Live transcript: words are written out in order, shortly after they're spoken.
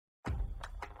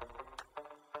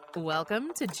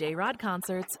Welcome to J-Rod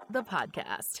Concerts, the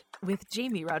podcast, with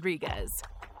Jamie Rodriguez.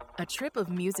 A trip of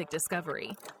music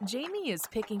discovery. Jamie is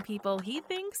picking people he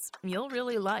thinks you'll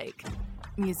really like.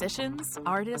 Musicians,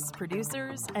 artists,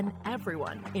 producers, and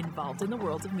everyone involved in the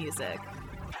world of music.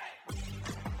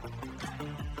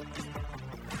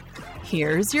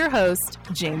 Here's your host,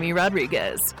 Jamie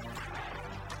Rodriguez.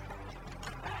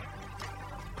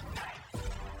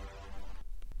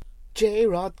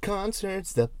 J-Rod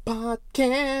Concerts, the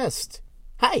podcast.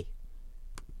 Hi.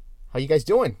 How you guys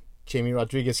doing? Jamie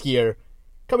Rodriguez here,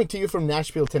 coming to you from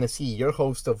Nashville, Tennessee, your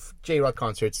host of J-Rod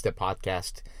Concerts, the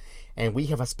podcast. And we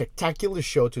have a spectacular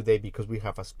show today because we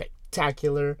have a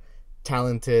spectacular,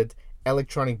 talented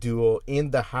electronic duo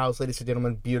in the house, ladies and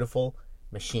gentlemen, Beautiful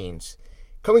Machines.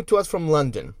 Coming to us from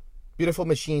London, Beautiful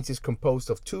Machines is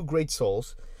composed of two great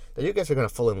souls that you guys are going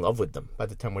to fall in love with them by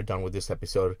the time we're done with this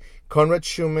episode. Konrad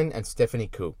Schumann and Stephanie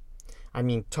Koo. I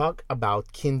mean, talk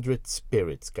about kindred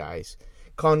spirits, guys.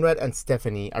 Konrad and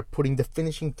Stephanie are putting the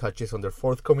finishing touches on their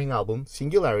forthcoming album,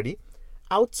 Singularity,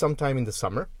 out sometime in the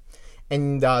summer.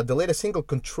 And the latest single,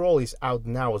 Control, is out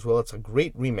now as well. It's a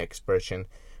great remix version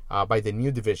by the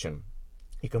New Division.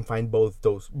 You can find both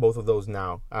of those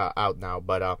now out now.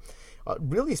 But a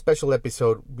really special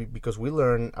episode because we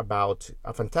learn about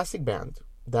a fantastic band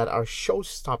that are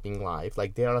show-stopping live,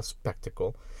 like they are a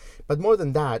spectacle. But more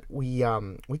than that, we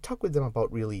talk with them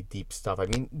about really deep stuff. I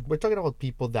mean, we're talking about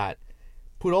people that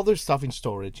put all their stuff in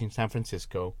storage in San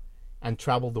Francisco and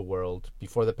traveled the world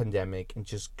before the pandemic and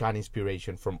just got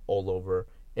inspiration from all over,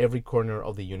 every corner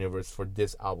of the universe for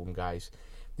this album, guys.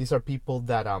 These are people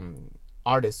that,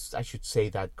 artists, I should say,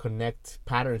 that connect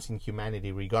patterns in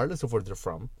humanity regardless of where they're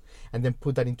from and then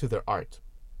put that into their art.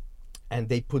 And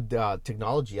they put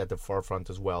technology at the forefront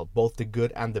as well, both the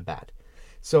good and the bad.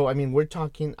 So, I mean, we're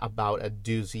talking about a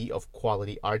doozy of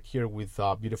quality art here with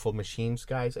Beautiful Machines,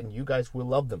 guys, and you guys will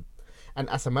love them. And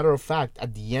as a matter of fact,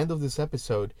 at the end of this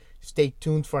episode, stay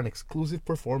tuned for an exclusive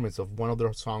performance of one of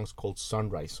their songs called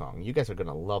Sunrise Song. You guys are going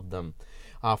to love them.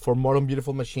 For more on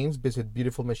Beautiful Machines, visit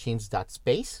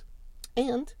beautifulmachines.space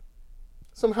and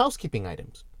some housekeeping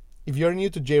items. If you're new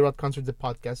to J-Rod Concert, the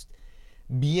podcast,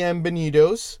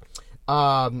 bienvenidos.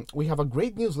 We have a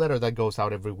great newsletter that goes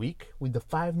out every week with the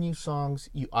 5 new songs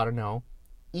you ought to know.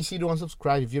 Easy to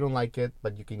unsubscribe if you don't like it,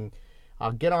 but you can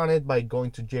get on it by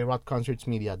going to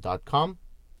jrodconcertsmedia.com.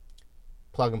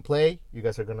 Plug and play. You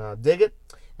guys are going to dig it.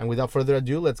 And without further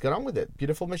ado, let's get on with it.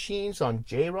 Beautiful Machines on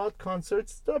J-Rod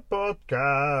Concerts, the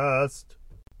podcast.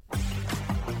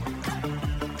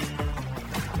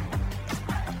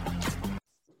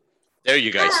 There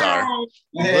you guys are.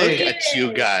 Hey. Look at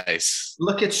you guys.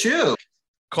 Look at you.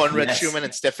 Konrad Yes. Schumann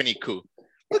and Stephanie Koo.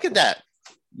 Look at that.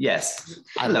 Yes.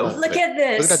 I Hello. love Look it. at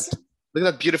this. Look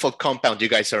at that beautiful compound you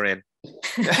guys are in.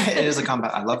 It is a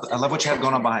combat. I love what you have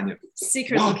going on behind you.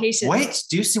 Secret Whoa, location. Wait,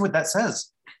 do you see what that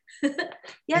says?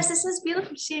 Yes, this is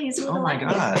beautiful shades. with Oh the my light.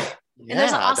 God. And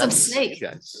there's an awesome that's snake. you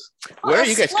guys. Oh, Where are that's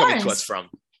you guys coming to Florence. us from?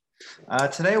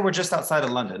 Today we're just outside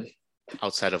of London.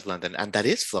 Outside of London. And that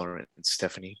is Florence,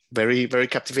 Stephanie. Very, very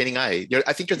captivating eye.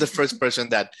 I think you're the first person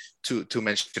that to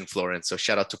mention Florence. So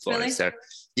shout out to Florence there.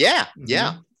 Yeah,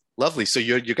 yeah. Lovely. So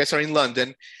you guys are in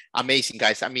London. Amazing,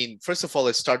 guys. I mean, first of all,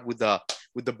 let's start with the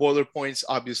boiler points.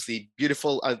 Obviously,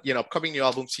 beautiful, upcoming new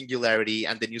album Singularity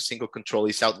and the new single Control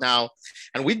is out now.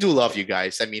 And we do love you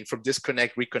guys. I mean, from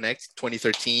Disconnect, Reconnect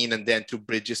 2013, and then to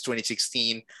Bridges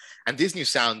 2016. And this new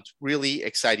sound, really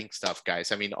exciting stuff,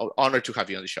 guys. I mean, honored to have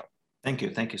you on the show. Thank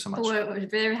you. Thank you so much. We're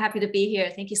very happy to be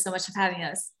here. Thank you so much for having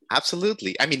us.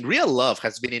 Absolutely. I mean, Real Love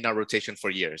has been in our rotation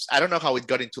for years. I don't know how it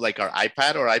got into like our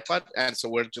iPad or iPod. And so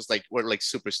we're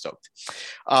super stoked.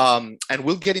 And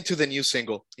we'll get into the new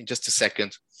single in just a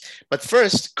second. But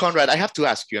first, Konrad, I have to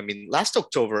ask you, I mean, last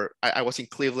October, I was in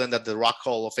Cleveland at the Rock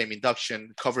Hall of Fame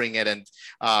induction, covering it, and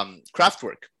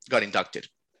Kraftwerk got inducted.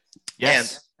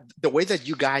 Yes. And the way that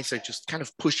you guys are just kind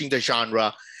of pushing the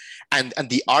genre and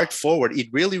the art forward, it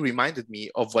really reminded me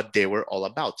of what they were all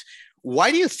about.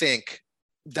 Why do you think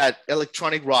that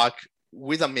electronic rock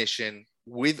with a mission,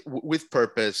 with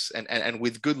purpose, and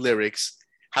with good lyrics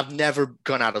have never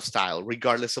gone out of style,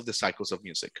 regardless of the cycles of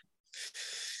music?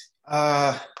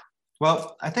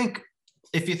 Well, I think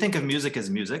if you think of music as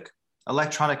music,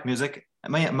 electronic music, I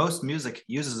mean, most music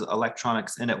uses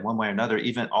electronics in it one way or another.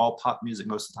 Even all pop music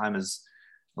most of the time is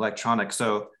electronic.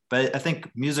 So, but I think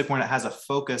music, when it has a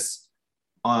focus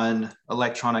on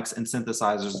electronics and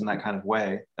synthesizers in that kind of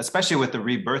way, especially with the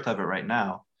rebirth of it right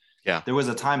now. Yeah. There was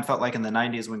a time, felt like in the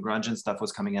 90s when grunge and stuff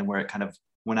was coming in, where it kind of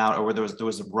went out, or where there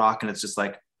was rock, and it's just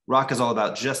like, rock is all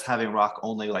about just having rock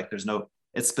only. Like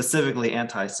it's specifically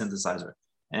anti-synthesizer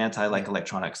and anti like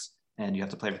electronics. and you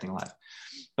have to play everything live.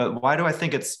 But why do I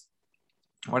think it's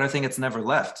never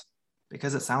left?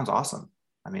 Because it sounds awesome.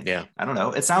 I mean, I don't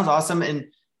know. It sounds awesome. And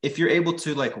if you're able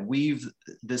to like weave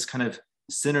this kind of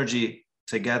synergy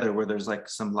together where there's like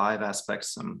some live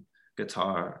aspects, some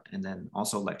guitar, and then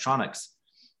also electronics,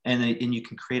 and you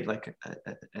can create like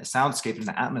a soundscape and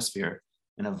an atmosphere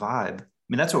and a vibe. I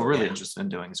mean, that's what we're really interested in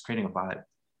doing, is creating a vibe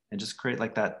and just create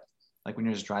like that, like when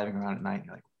you're just driving around at night,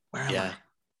 you're like, where am I?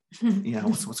 You know,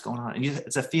 what's going on? And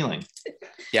it's a feeling.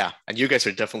 Yeah, and you guys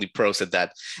are definitely pros at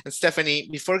that. And Stephanie,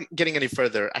 before getting any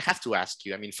further, I have to ask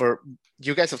you, I mean, for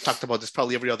you guys have talked about this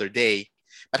probably every other day,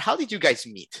 but how did you guys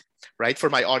meet, right? For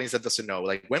my audience that doesn't know,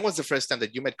 like, when was the first time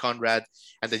that you met Conrad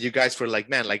and that you guys were like,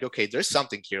 man, like, okay, there's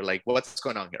something here, like, what's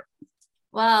going on here?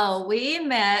 Well, we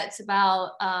met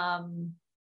about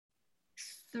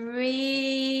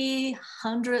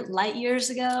 300 light years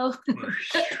ago.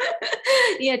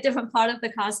 Yeah, different part of the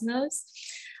cosmos.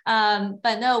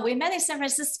 But no, we met in San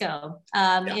Francisco.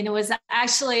 And it was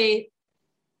actually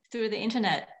through the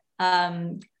internet.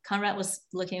 Conrad was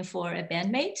looking for a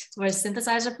bandmate or a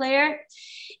synthesizer player.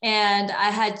 And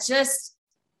I had just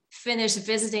finished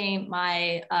visiting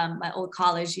my my old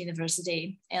college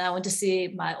university, and I went to see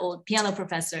my old piano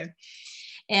professor.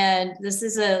 And this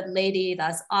is a lady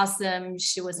that's awesome.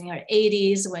 She was in her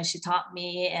 80s when she taught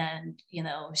me, and you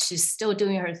know, she's still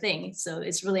doing her thing. So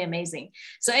it's really amazing.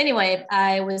 So anyway,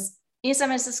 I was in San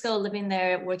Francisco, living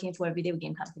there, working for a video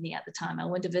game company at the time. I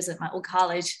went to visit my old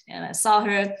college and I saw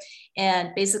her,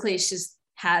 and basically she's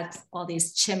had all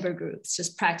these chamber groups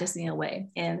just practicing away.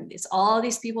 And it's all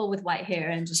these people with white hair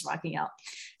and just rocking out.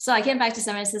 So I came back to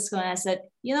San Francisco and I said,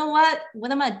 you know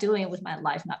what am I doing with my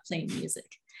life not playing music?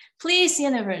 Please,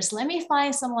 universe, let me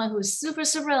find someone who's super,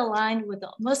 super aligned with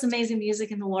the most amazing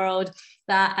music in the world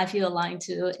that I feel aligned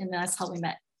to. And that's how we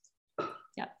met.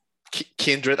 Yeah.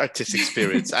 Kindred artistic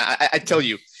spirits. I tell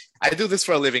you, I do this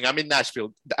for a living. I'm in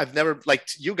Nashville. I've never, like,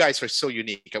 you guys are so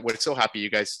unique. We're so happy you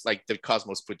guys, like, the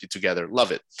cosmos put you together.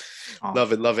 Love it. Oh.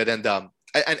 Love it. And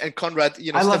Conrad,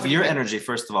 you know, I love your energy.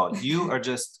 First of all, you are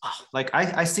just like,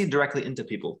 I see directly into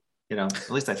people, you know, at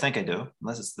least I think I do,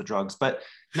 unless it's the drugs, but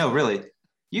no, really.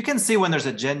 You can see when there's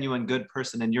a genuine good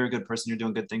person, and you're a good person. You're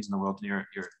doing good things in the world, and you're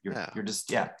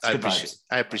just I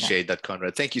appreciate that,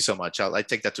 Conrad. Thank you so much. I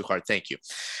take that to heart. Thank you.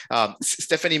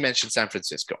 Stephanie mentioned San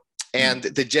Francisco, and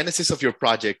the genesis of your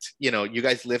project. You know, you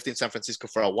guys lived in San Francisco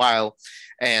for a while,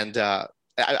 and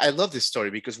I love this story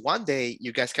because one day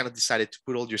you guys kind of decided to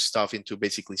put all your stuff into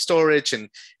basically storage, and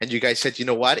you guys said, you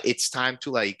know what, it's time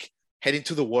to like head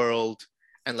into the world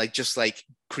and like just like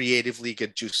creatively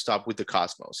get juiced up with the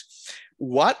cosmos.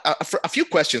 What for a few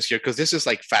questions here, because this is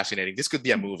like fascinating. This could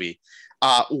be a movie.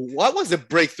 What was the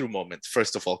breakthrough moment,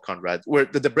 first of all, Conrad? Where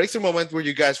the breakthrough moment where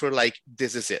you guys were like,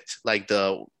 this is it, like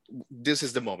this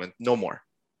is the moment, no more?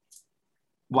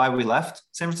 Why we left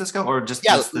San Francisco, or just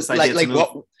this idea to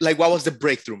move? What was the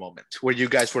breakthrough moment where you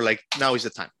guys were like, now is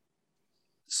the time?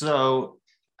 So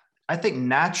I think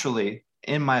naturally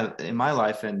in my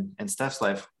life and Steph's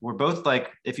life, we're both like,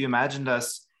 if you imagined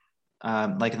us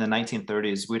like in the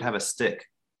 1930s, we'd have a stick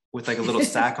with like a little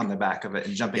sack on the back of it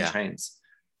and jumping trains.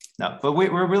 No, but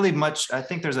we're really much, I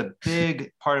think there's a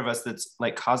big part of us that's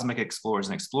like cosmic explorers.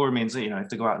 And explorer means that, you know, you have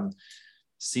to go out and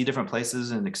see different places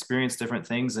and experience different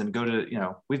things and go to, you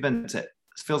know, we've been to, it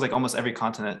feels like almost every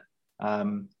continent.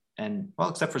 And well,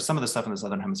 except for some of the stuff in the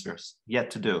Southern Hemisphere yet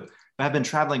to do. But I've been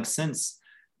traveling since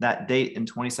that date in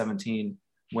 2017,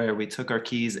 where we took our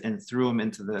keys and threw them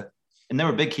into and they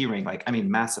were big key ring, like, I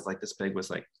mean, massive, like this big, was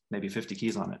like maybe 50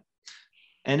 keys on it.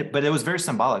 But it was very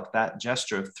symbolic, that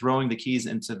gesture of throwing the keys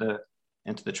into the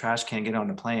trash can, getting on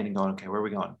a plane and going, okay, where are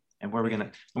we going? And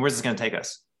where's this going to take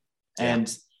us? Yeah.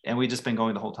 And we've just been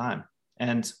going the whole time.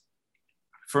 And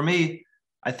for me,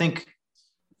 I think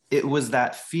it was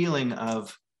that feeling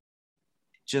of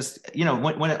just, you know,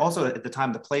 when it also at the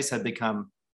time, the place had become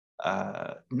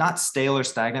not stale or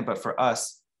stagnant, but for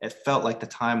us, it felt like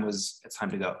it's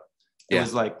time to go. It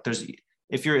was like,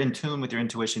 if you're in tune with your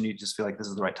intuition, you just feel like this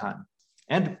is the right time.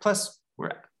 And plus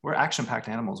we're action-packed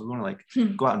animals. We want to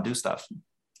like go out and do stuff.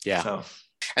 Yeah. So.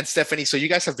 And Stephanie, so you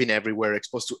guys have been everywhere,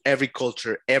 exposed to every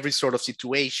culture, every sort of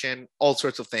situation, all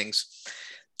sorts of things.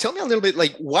 Tell me a little bit,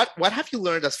 like, what have you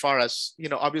learned as far as, you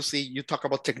know, obviously you talk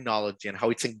about technology and how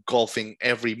it's engulfing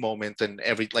every moment and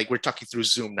like we're talking through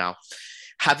Zoom now.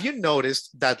 Have you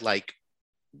noticed that like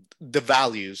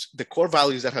the core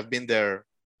values that have been there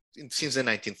since the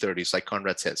 1930s, like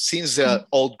Conrad says, since the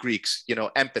old Greeks, you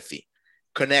know, empathy,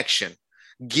 connection,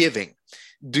 giving,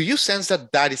 Do you sense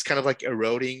that that is kind of like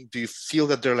eroding? Do you feel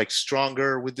that they're like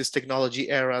stronger with this technology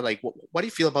era? Like, what do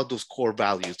you feel about those core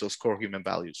values, those core human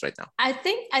values right now? I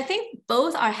think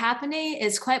both are happening.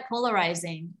 It's quite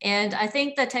polarizing, and I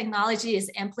think the technology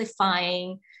is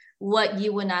amplifying what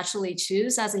you would naturally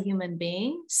choose as a human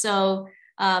being. So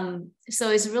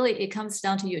it's really, it comes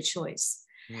down to your choice.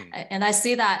 And I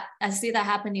see that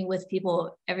happening with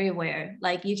people everywhere.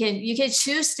 Like you can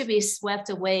choose to be swept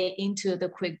away into the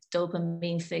quick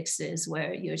dopamine fixes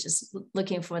where you're just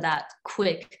looking for that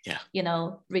quick,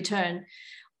 return,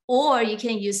 or you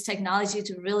can use technology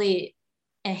to really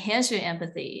enhance your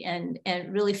empathy and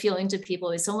really feel into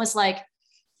people. It's almost like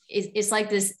it's like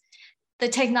this. The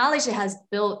technology has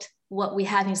built what we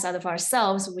have inside of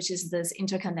ourselves, which is this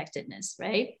interconnectedness,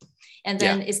 right? And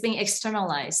then it's being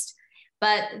externalized.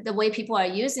 But the way people are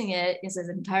using it is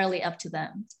entirely up to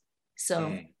them.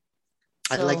 So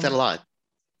I like that a lot.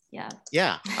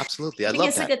 Yeah, absolutely. I think love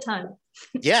it's that. a good time.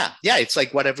 yeah, it's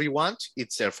like whatever you want,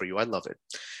 it's there for you. I love it.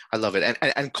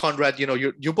 And Conrad,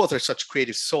 you both are such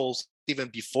creative souls. Even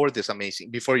before this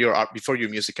before your art, before your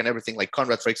music and everything. Like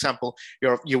Conrad, for example,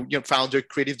 you're founder,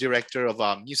 creative director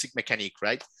of Music Mechanique,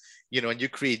 right? And you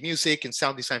create music and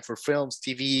sound design for films,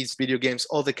 TVs, video games,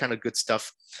 all the kind of good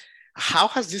stuff. How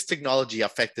has this technology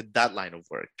affected that line of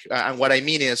work? And what I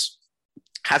mean is,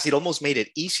 has it almost made it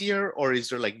easier, or is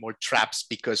there like more traps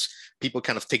because people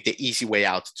kind of take the easy way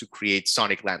out to create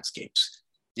sonic landscapes?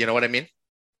 You know what I mean?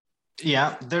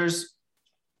 Yeah, there's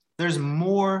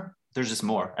more. There's just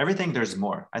more. Everything, there's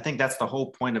more. I think that's the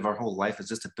whole point of our whole life, is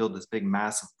just to build this big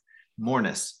mass of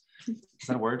moreness. Is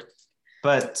that a word?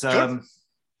 But Sure.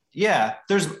 yeah,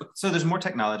 there's more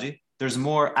technology. There's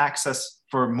more access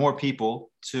for more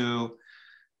people to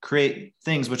create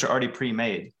things which are already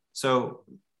pre-made. So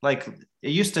like it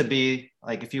used to be,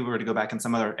 like if you were to go back in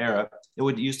some other era,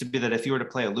 it used to be that if you were to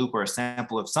play a loop or a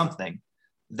sample of something,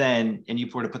 then and you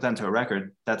were to put that into a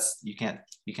record, you can't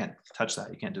touch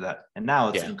that. You can't do that. And now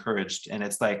it's encouraged. And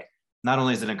it's like, not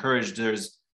only is it encouraged,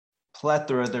 there's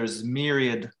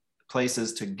myriad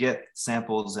places to get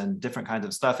samples and different kinds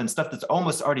of stuff, and stuff that's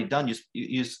almost already done.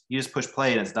 You just push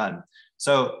play and it's done.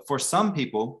 So for some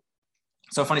people,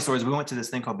 so funny stories, we went to this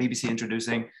thing called BBC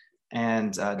Introducing,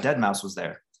 and Deadmau5 was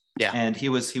there. Yeah. And he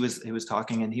was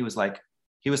talking, and he was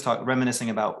reminiscing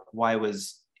about why it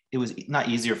was not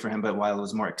easier for him, but why it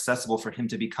was more accessible for him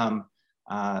to become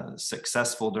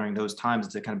successful during those times,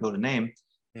 to kind of build a name,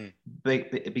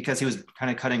 because he was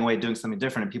kind of cutting away, doing something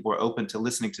different, and people were open to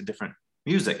listening to different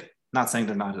music. Not saying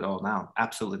they're not at all now.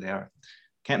 Absolutely they are.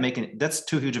 Can't make it. That's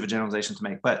too huge of a generalization to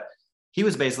make. But he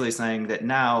was basically saying that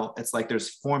now it's like there's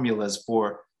formulas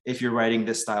for, if you're writing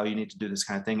this style, you need to do this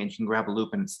kind of thing, and you can grab a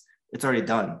loop and it's already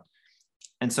done.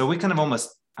 And so we kind of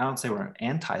almost, I don't say we're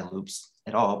anti-loops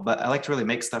at all, but I like to really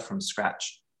make stuff from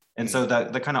scratch. And so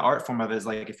the kind of art form of it is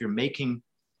like, if you're making,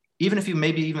 even if you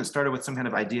maybe even started with some kind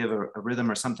of idea of a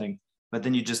rhythm or something, but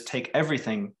then you just take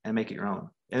everything and make it your own.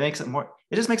 It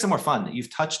just makes it more fun. You've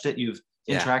touched it, you've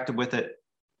interacted with it.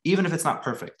 Even if it's not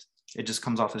perfect, it just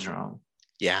comes off as your own.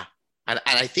 Yeah. And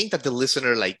I think that the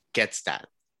listener like gets that.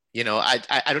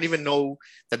 I don't even know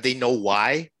that they know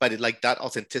why, but like that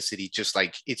authenticity, just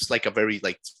like, it's like a very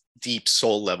like deep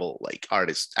soul level, like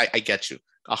artist. I get you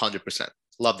 100%.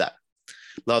 Love that.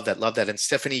 And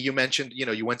Stephanie, you mentioned,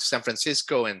 you went to San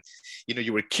Francisco, and,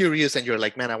 you were curious, and you're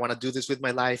like, man, I want to do this with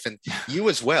my life. And you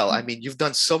as well. I mean, you've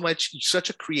done so much, such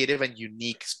a creative and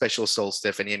unique, special soul,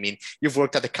 Stephanie. I mean, you've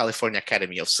worked at the California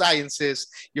Academy of Sciences.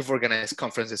 You've organized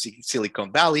conferences in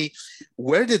Silicon Valley.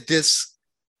 Where did this,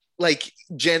 like,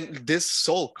 this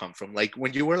soul come from? Like,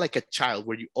 when you were like a child,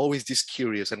 were you always this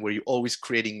curious, and were you always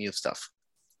creating new stuff?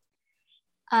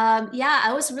 Yeah,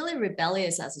 I was really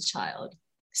rebellious as a child.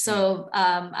 So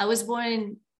I was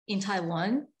born in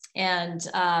Taiwan, and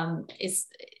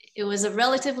it was a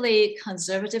relatively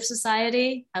conservative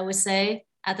society, I would say,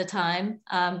 at the time.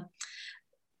 As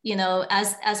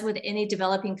with any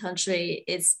developing country,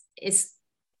 it's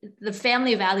the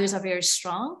family values are very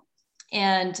strong,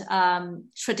 and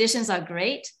traditions are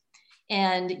great,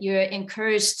 and you're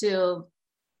encouraged to.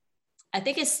 I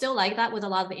think it's still like that with a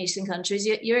lot of Asian countries.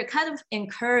 You're kind of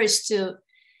encouraged to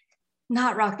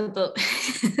not rock the boat.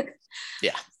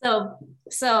 Yeah. So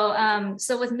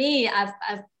with me,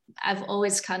 I've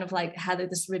always kind of like had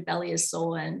this rebellious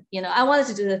soul, and I wanted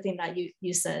to do the thing that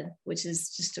you said, which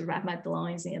is just to wrap my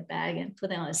belongings in a bag and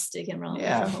put them on a stick and run.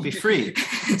 Yeah, be free.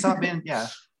 It's not being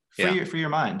free your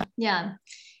mind. Yeah.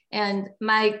 And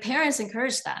my parents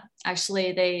encouraged that.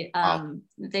 Actually,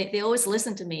 they always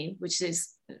listened to me, which is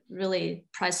really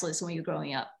priceless when you're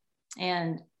growing up.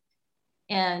 And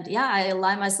yeah, I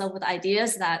align myself with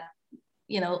ideas that,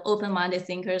 open-minded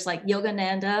thinkers like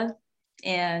Yogananda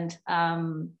and,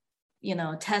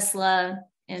 Tesla.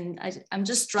 And I'm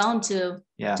just drawn to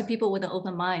people with an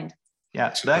open mind.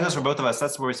 Yeah, so that goes for both of us.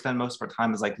 That's where we spend most of our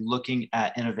time, is like looking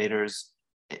at innovators,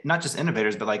 not just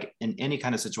innovators, but like in any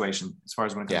kind of situation, as far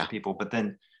as when it comes to people. But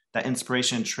then that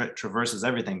inspiration traverses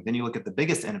everything. Then you look at the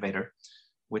biggest innovator,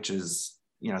 which is,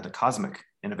 the cosmic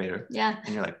innovator. Yeah.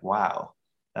 And you're like, wow,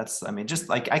 just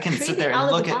like I can sit there and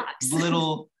look at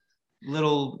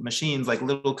little machines, like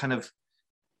little kind of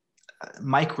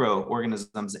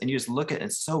microorganisms, and you just look at it.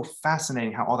 It's so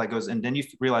fascinating how all that goes. And then you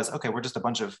realize, okay, we're just a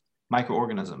bunch of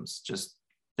microorganisms just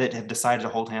that have decided to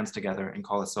hold hands together and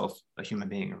call itself a human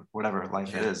being or whatever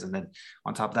life it is. And then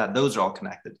on top of that, those are all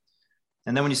connected.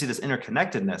 And then when you see this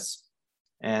interconnectedness,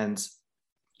 and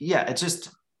it's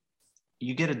just,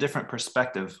 you get a different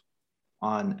perspective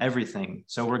on everything.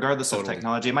 So regardless of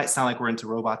technology, it might sound like we're into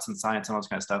robots and science and all this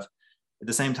kind of stuff. At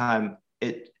the same time,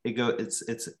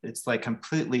 it's like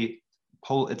completely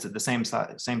it's at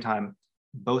the same time,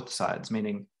 both sides,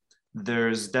 meaning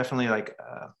there's definitely like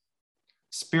a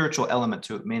spiritual element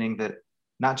to it, meaning that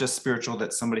not just spiritual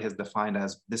that somebody has defined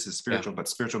as this is spiritual, but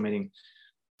spiritual meaning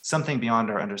something beyond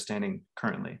our understanding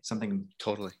currently, something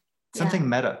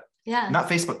meta. Yeah. Not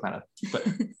Facebook meta, but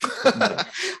meta.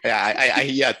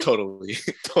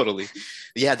 Totally.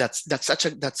 Yeah, that's such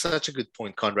a good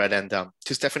point, Conrad. And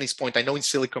to Stephanie's point, I know in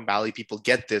Silicon Valley people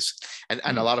get this, and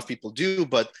a lot of people do,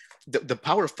 but the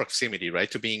power of proximity, right?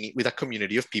 To being with a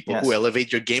community of people who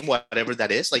elevate your game, whatever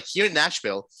that is. Like here in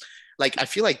Nashville, like I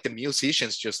feel like the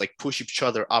musicians just like push each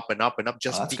other up and up and up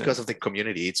just because of the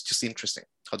community. It's just interesting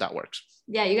how that works.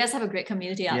 Yeah, you guys have a great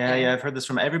community out there. Yeah, I've heard this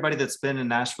from everybody that's been in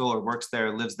Nashville or works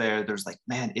there, lives there. There's like,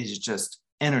 man, it is just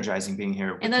energizing being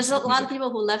here. And there's a lot of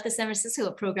people who left the San Francisco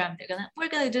program. We're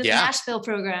gonna do the Nashville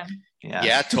program.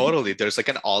 Yeah, totally. There's like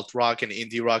an alt rock and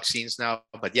indie rock scenes now.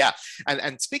 But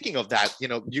and speaking of that,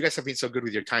 you guys have been so good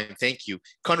with your time. Thank you.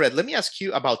 Conrad, let me ask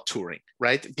you about touring,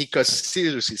 right? Because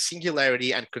seriously,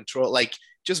 Singularity and Control, like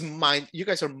just you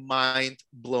guys are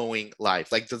mind-blowing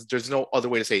live. Like there's no other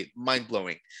way to say it,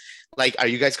 mind-blowing. Like, are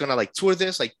you guys gonna like tour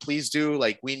this? Like, please do.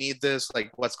 Like, we need this. Like,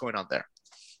 what's going on there?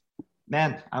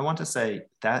 Man, I want to say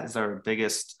that is our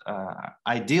biggest,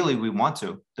 ideally we want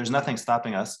to. There's nothing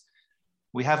stopping us.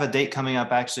 We have a date coming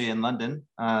up actually in London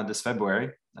this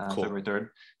February, February 3rd.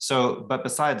 So, but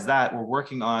besides that, we're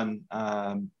working on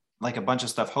like a bunch of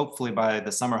stuff. Hopefully by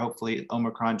the summer, hopefully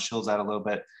Omicron chills out a little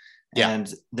bit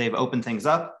and they've opened things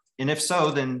up. And if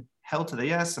so, then hell to the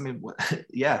yes. I mean,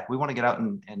 we want to get out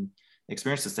and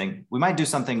experience this thing. We might do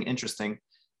something interesting.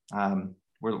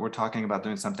 We're talking about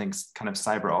doing something kind of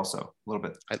cyber also a little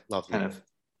bit. I love kind of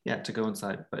to go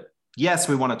inside. But yes,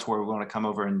 we want to tour. We want to come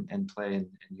over and play in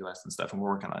US and stuff, and we're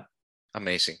working on it.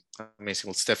 Amazing.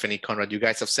 Well, Stephanie, Conrad, you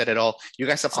guys have said it all. You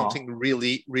guys have something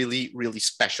really, really, really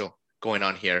special going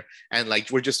on here, and like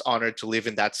we're just honored to live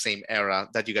in that same era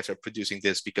that you guys are producing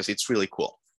this, because it's really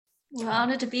cool. We're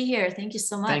honored to be here. Thank you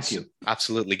so much. Thank you.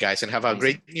 Absolutely, guys, and have a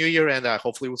great new year, and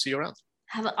hopefully we'll see you around.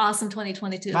 Have an awesome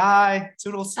 2022. Bye.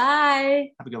 Toodles.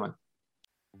 Bye. Have a good one.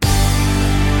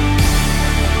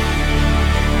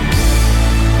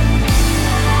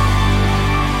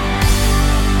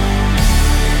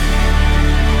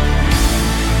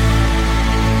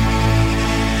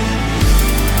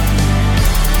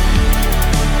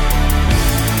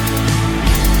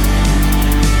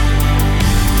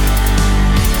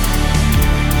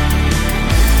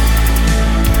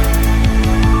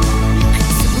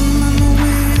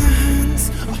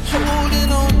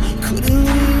 Holding on, couldn't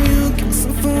leave you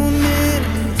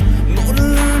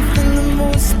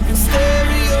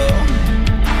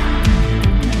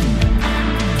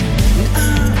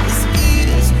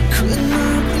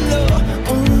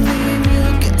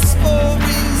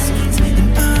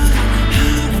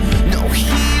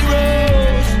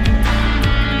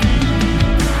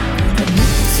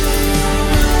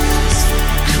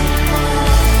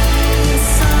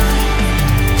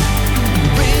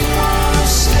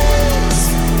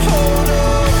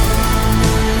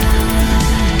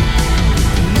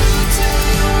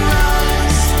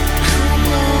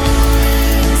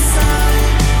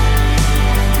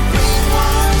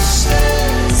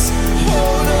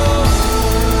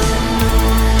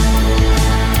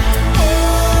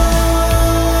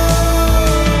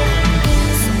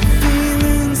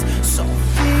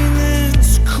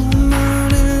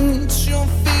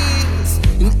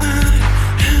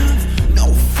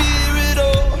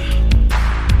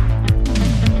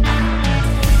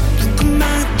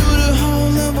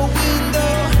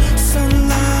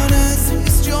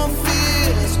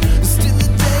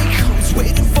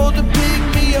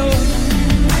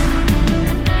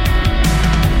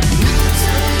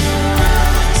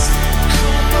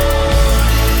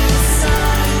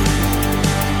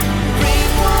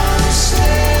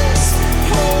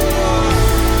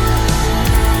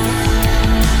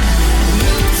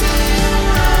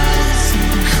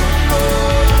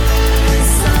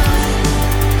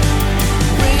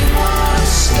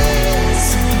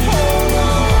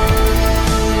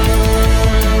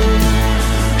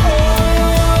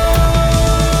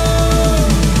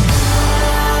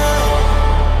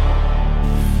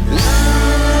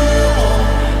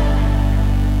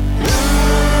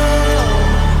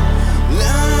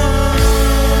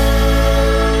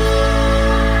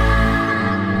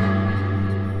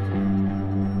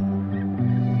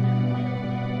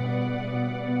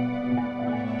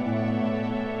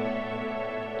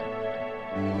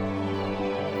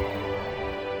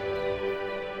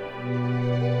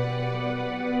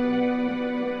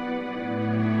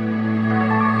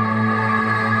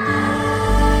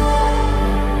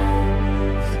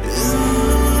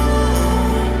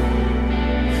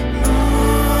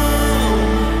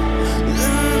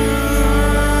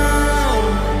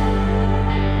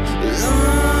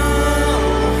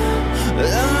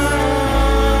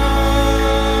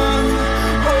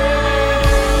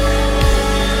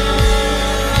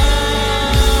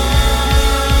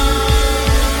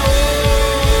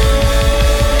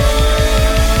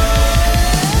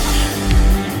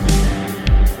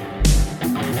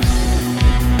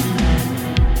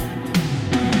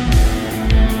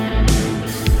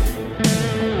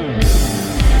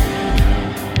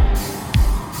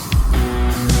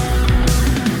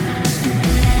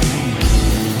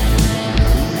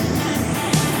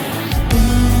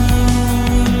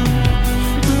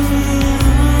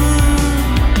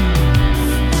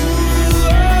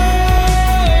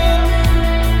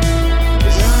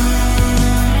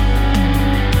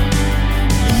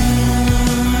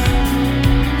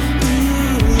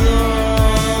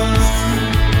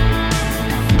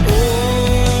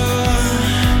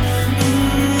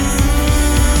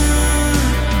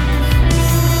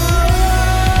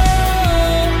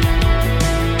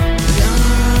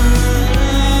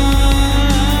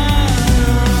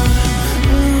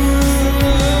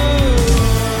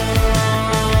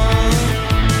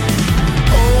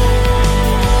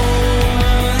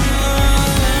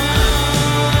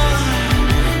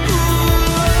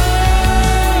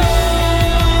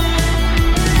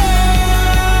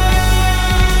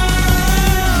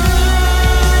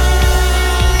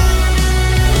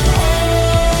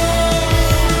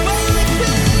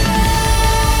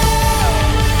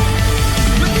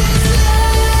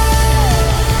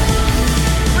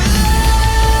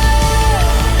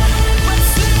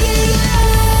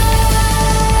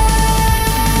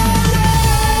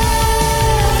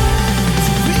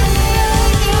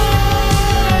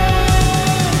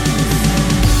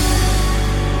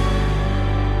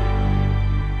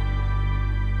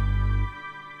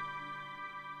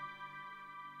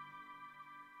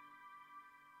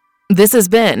This has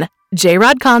been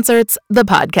J-Rod Concerts, the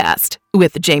podcast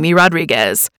with Jamie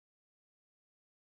Rodriguez.